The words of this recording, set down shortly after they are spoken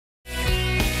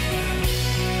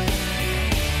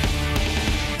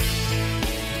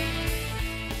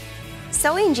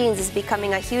Sewing jeans is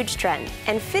becoming a huge trend,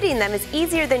 and fitting them is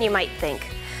easier than you might think.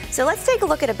 So let's take a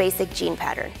look at a basic jean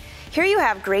pattern. Here you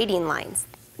have grading lines.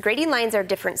 Grading lines are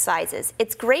different sizes.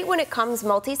 It's great when it comes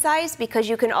multi-sized because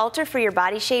you can alter for your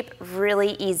body shape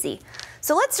really easy.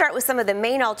 So let's start with some of the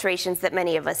main alterations that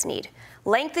many of us need.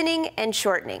 Lengthening and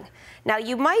shortening. Now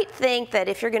you might think that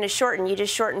if you're going to shorten, you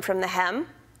just shorten from the hem.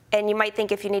 And you might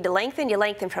think if you need to lengthen, you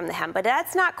lengthen from the hem, but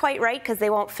that's not quite right because they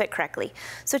won't fit correctly.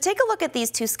 So take a look at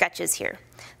these two sketches here.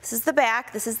 This is the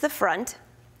back, this is the front.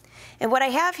 And what I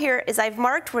have here is I've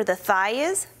marked where the thigh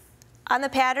is on the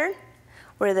pattern,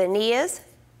 where the knee is,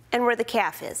 and where the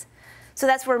calf is. So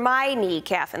that's where my knee,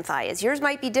 calf, and thigh is. Yours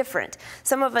might be different.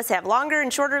 Some of us have longer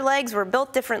and shorter legs. We're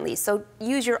built differently, so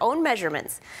use your own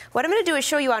measurements. What I'm going to do is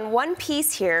show you on one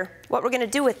piece here what we're going to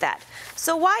do with that.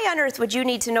 So why on earth would you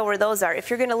need to know where those are if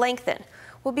you're going to lengthen?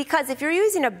 Well, because if you're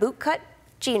using a boot cut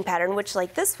jean pattern, which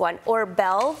like this one, or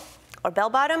bell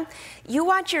bottom, you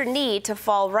want your knee to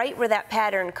fall right where that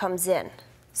pattern comes in.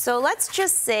 So let's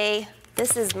just say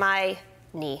this is my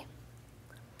knee,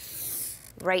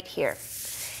 right here.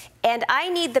 And I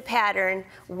need the pattern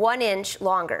 1 inch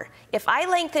longer. If I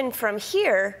lengthen from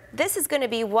here, this is going to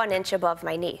be 1 inch above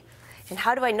my knee. And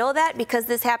how do I know that? Because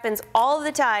this happens all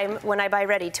the time when I buy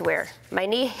ready-to-wear. My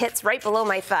knee hits right below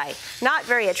my thigh. Not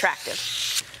very attractive.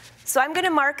 So I'm going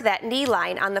to mark that knee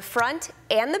line on the front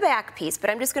and the back piece, but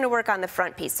I'm just going to work on the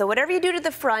front piece. So whatever you do to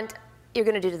the front, you're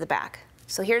going to do to the back.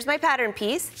 So here's my pattern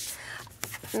piece.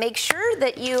 Make sure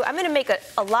that I'm going to make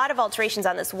a lot of alterations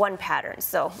on this one pattern,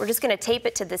 so we're just going to tape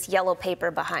it to this yellow paper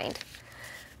behind.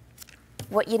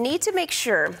 What you need to make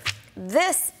sure,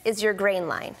 this is your grain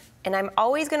line, and I'm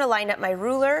always going to line up my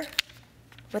ruler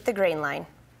with the grain line.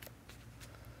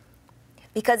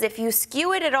 Because if you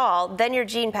skew it at all, then your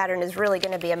jean pattern is really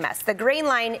going to be a mess. The grain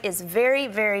line is very,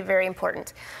 very, very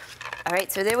important. All right,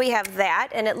 so there we have that,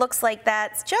 and it looks like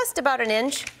that's just about 1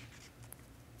 inch.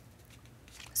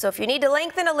 So if you need to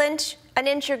lengthen an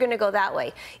inch, you're going to go that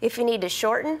way. If you need to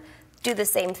shorten, do the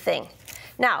same thing.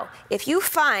 Now, if you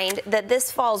find that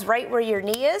this falls right where your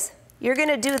knee is, you're going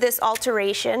to do this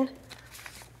alteration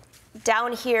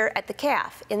down here at the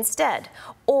calf instead,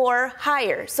 or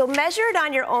higher. So measure it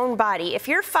on your own body. If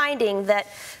you're finding that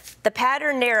the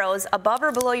pattern narrows above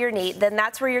or below your knee, then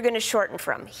that's where you're going to shorten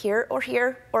from, here,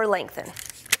 or lengthen.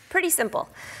 Pretty simple.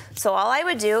 So all I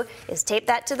would do is tape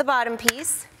that to the bottom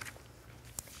piece.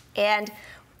 And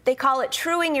they call it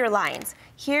truing your lines.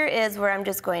 Here is where I'm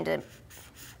just going to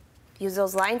use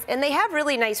those lines. And they have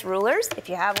really nice rulers. If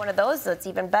you have one of those, so it's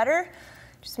even better.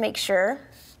 Just make sure.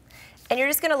 And you're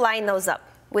just going to line those up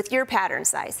with your pattern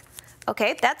size.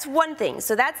 Okay, that's one thing.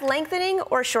 So that's lengthening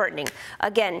or shortening.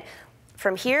 Again,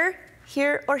 from here,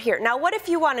 here, or here. Now what if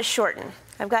you want to shorten?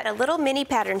 I've got a little mini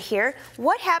pattern here.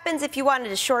 What happens if you wanted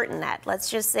to shorten that? Let's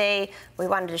just say we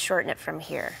wanted to shorten it from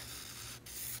here.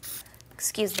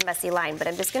 Excuse the messy line, but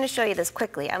I'm just going to show you this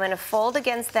quickly. I'm going to fold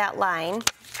against that line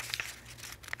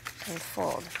and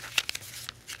fold.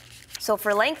 So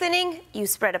for lengthening, you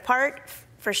spread apart.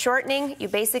 For shortening, you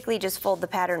basically just fold the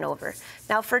pattern over.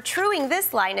 Now for truing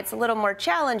this line, it's a little more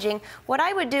challenging. What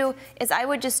I would do is I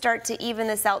would just start to even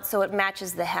this out so it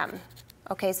matches the hem.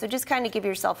 Okay, so just kind of give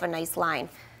yourself a nice line.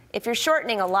 If you're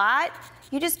shortening a lot,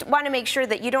 you just want to make sure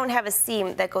that you don't have a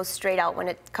seam that goes straight out when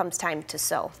it comes time to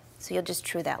sew. So you'll just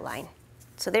true that line.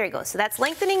 So there you go. So that's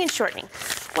lengthening and shortening.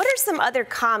 What are some other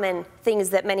common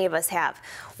things that many of us have?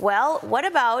 Well, what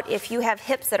about if you have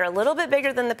hips that are a little bit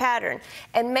bigger than the pattern?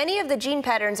 And many of the jean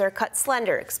patterns are cut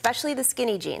slender, especially the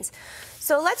skinny jeans.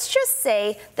 So let's just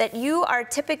say that you are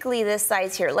typically this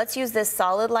size here. Let's use this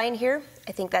solid line here.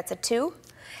 I think that's a 2.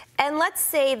 And let's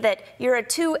say that you're a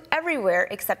 2 everywhere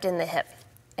except in the hip.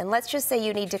 And let's just say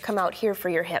you need to come out here for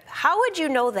your hip. How would you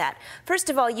know that? First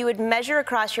of all, you would measure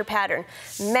across your pattern.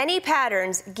 Many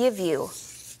patterns give you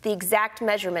the exact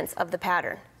measurements of the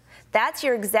pattern. That's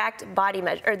your exact body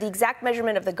measure, or the exact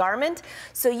measurement of the garment.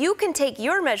 So you can take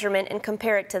your measurement and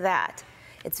compare it to that.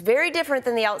 It's very different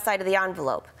than the outside of the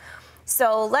envelope.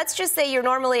 So let's just say you're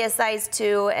normally a size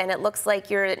 2 and it looks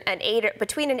like you're an 8,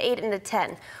 between an 8 and a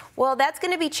 10. Well, that's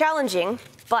going to be challenging,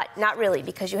 but not really,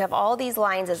 because you have all these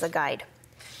lines as a guide.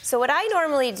 So what I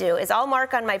normally do is I'll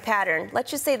mark on my pattern.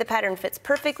 Let's just say the pattern fits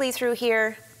perfectly through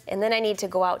here, and then I need to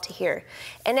go out to here.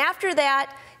 And after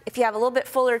that, if you have a little bit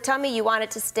fuller tummy, you want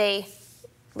it to stay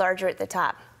larger at the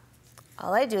top.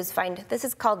 All I do is find, this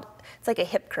is called, it's like a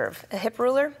hip curve, a hip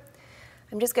ruler.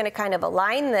 I'm just going to kind of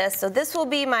align this. So this will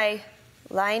be my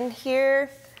line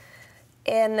here,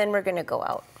 and then we're going to go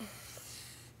out.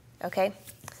 Okay?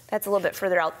 That's a little bit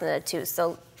further out than the 2,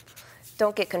 so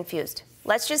don't get confused.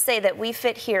 Let's just say that we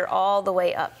fit here all the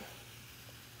way up.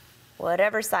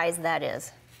 whatever size that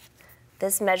is.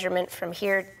 This measurement from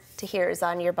here to here is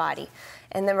on your body.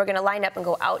 And then we're gonna line up and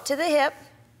go out to the hip.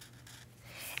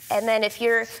 And then if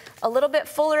you're a little bit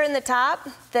fuller in the top,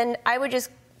 then I would just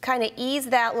kind of ease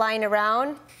that line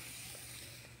around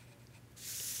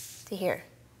to here.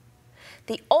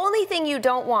 The only thing you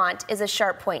don't want is a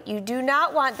sharp point. You do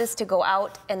not want this to go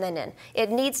out and then in. It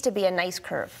needs to be a nice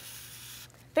curve.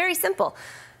 Very simple.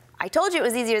 I told you it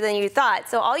was easier than you thought,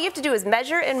 so all you have to do is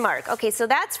measure and mark. Okay, so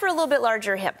that's for a little bit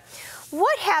larger hip.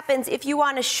 What happens if you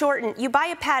want to shorten, you buy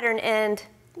a pattern and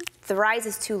the rise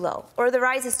is too low or the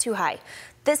rise is too high?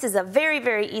 This is a very,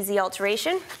 very easy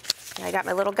alteration. And I got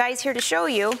my little guys here to show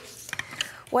you.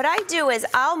 What I do is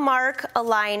I'll mark a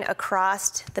line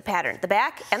across the pattern, the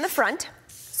back and the front.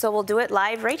 So we'll do it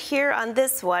live right here on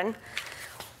this one.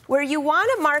 Where you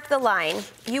want to mark the line,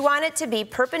 you want it to be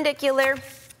perpendicular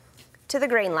to the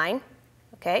grain line,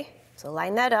 okay? So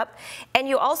line that up. And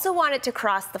you also want it to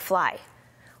cross the fly.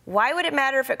 Why would it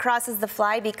matter if it crosses the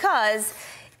fly? Because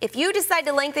if you decide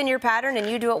to lengthen your pattern and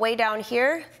you do it way down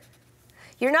here,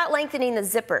 you're not lengthening the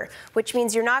zipper, which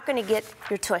means you're not going to get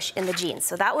your tush in the jeans.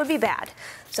 So that would be bad.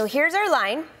 So here's our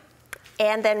line.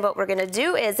 And then what we're going to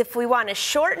do is if we want to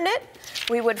shorten it,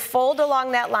 we would fold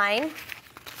along that line,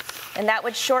 and that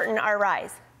would shorten our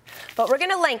rise. But we're going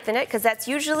to lengthen it because that's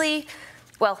usually,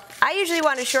 well, I usually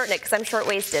want to shorten it because I'm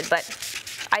short-waisted, but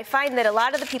I find that a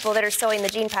lot of the people that are sewing the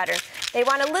jean pattern, they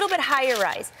want a little bit higher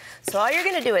rise. So all you're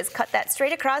going to do is cut that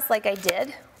straight across like I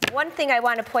did. One thing I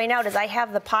want to point out is I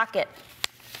have the pocket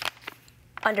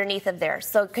underneath of there,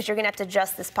 so because you're going to have to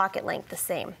adjust this pocket length the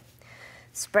same.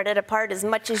 Spread it apart as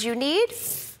much as you need.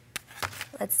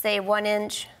 Let's say 1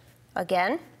 inch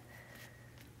again.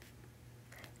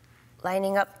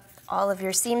 Lining up all of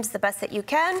your seams the best that you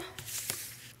can,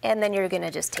 and then you're going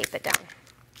to just tape it down.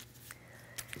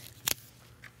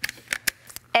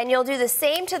 And you'll do the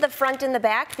same to the front and the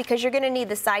back because you're going to need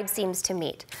the side seams to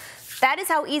meet. That is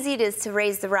how easy it is to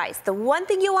raise the rise. The one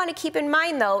thing you want to keep in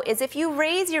mind though is if you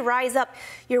raise your rise up,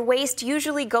 your waist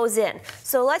usually goes in.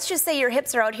 So let's just say your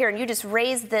hips are out here and you just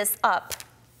raise this up.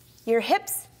 Your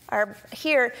hips are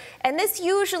here and this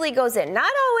usually goes in.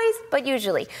 Not always, but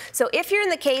usually. So if you're in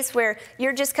the case where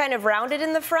you're just kind of rounded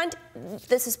in the front,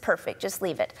 this is perfect, just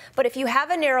leave it. But if you have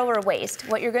a narrower waist,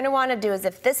 what you're going to want to do is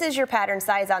if this is your pattern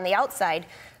size on the outside,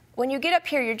 when you get up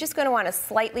here, you're just going to want to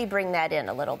slightly bring that in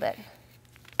a little bit.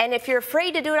 And if you're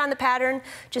afraid to do it on the pattern,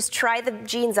 just try the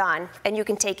jeans on and you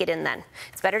can take it in then.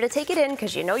 It's better to take it in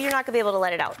because you know you're not going to be able to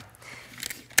let it out.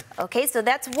 Okay, so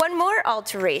that's one more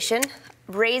alteration,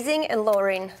 raising and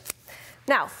lowering.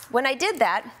 Now, when I did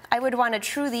that, I would want to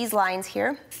true these lines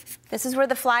here. This is where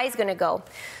the fly is going to go.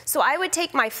 So I would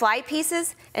take my fly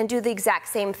pieces and do the exact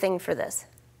same thing for this.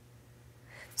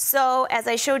 So as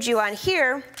I showed you on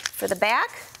here, for the back,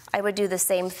 I would do the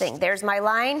same thing. There's my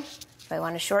line. If I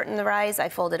want to shorten the rise, I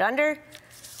fold it under.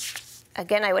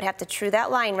 Again, I would have to true that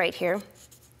line right here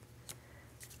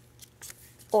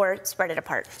or spread it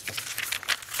apart.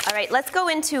 All right, let's go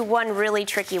into one really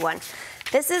tricky one.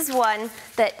 This is one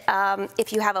that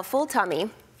if you have a full tummy,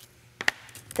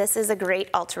 this is a great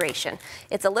alteration.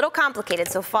 It's a little complicated,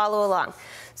 so follow along.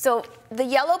 So the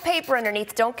yellow paper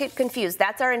underneath, don't get confused.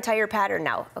 That's our entire pattern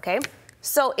now, okay?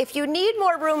 So if you need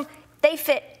more room, they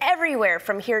fit everywhere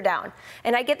from here down.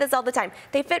 And I get this all the time.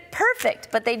 They fit perfect,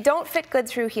 but they don't fit good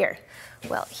through here.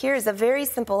 Well, here's a very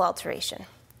simple alteration.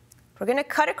 We're going to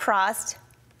cut across.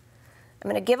 I'm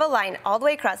going to give a line all the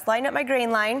way across. Line up my grain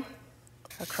line.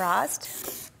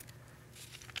 Across.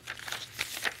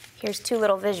 Here's two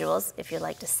little visuals, if you'd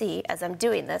like to see, as I'm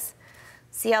doing this.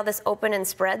 See how this open and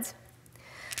spreads?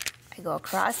 I go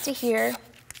across to here,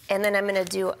 and then I'm going to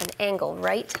do an angle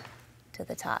right to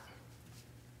the top.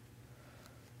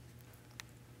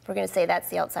 We're going to say that's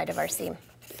the outside of our seam.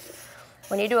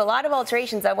 When you do a lot of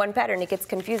alterations on one pattern, it gets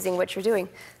confusing what you're doing.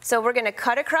 So we're going to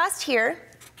cut across here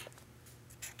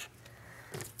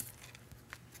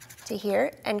to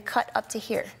here and cut up to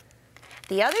here.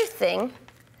 The other thing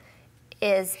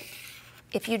is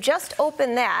if you just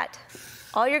open that,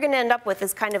 all you're going to end up with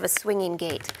is kind of a swinging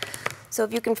gait. So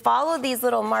if you can follow these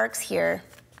little marks here,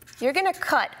 you're going to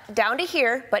cut down to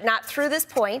here, but not through this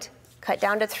point. Cut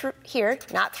down to here,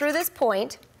 not through this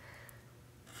point.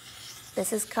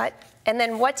 This is cut. And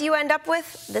then what do you end up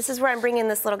with? This is where I'm bringing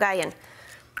this little guy in.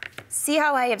 See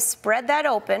how I have spread that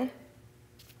open?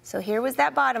 So here was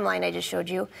that bottom line I just showed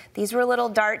you. These were little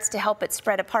darts to help it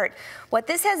spread apart. What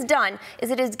this has done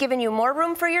is it has given you more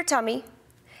room for your tummy,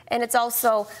 and it's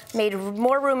also made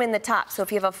more room in the top, so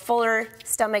if you have a fuller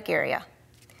stomach area.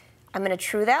 I'm going to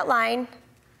true that line,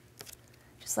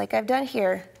 just like I've done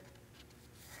here.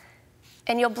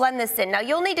 And you'll blend this in. Now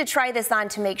you'll need to try this on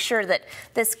to make sure that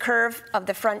this curve of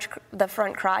the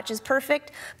front crotch is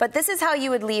perfect, but this is how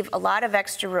you would leave a lot of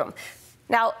extra room.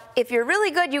 Now, if you're really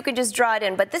good, you can just draw it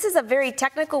in, but this is a very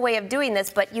technical way of doing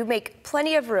this, but you make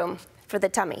plenty of room for the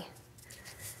tummy.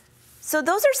 So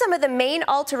those are some of the main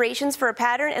alterations for a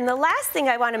pattern, and the last thing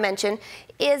I want to mention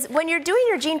is when you're doing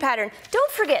your jean pattern,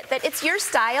 don't forget that it's your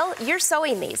style, you're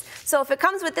sewing these. So if it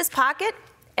comes with this pocket,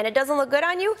 and it doesn't look good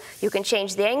on you, you can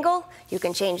change the angle, you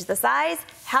can change the size,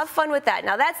 have fun with that.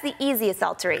 Now that's the easiest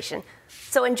alteration.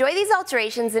 So enjoy these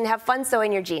alterations and have fun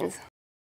sewing your jeans.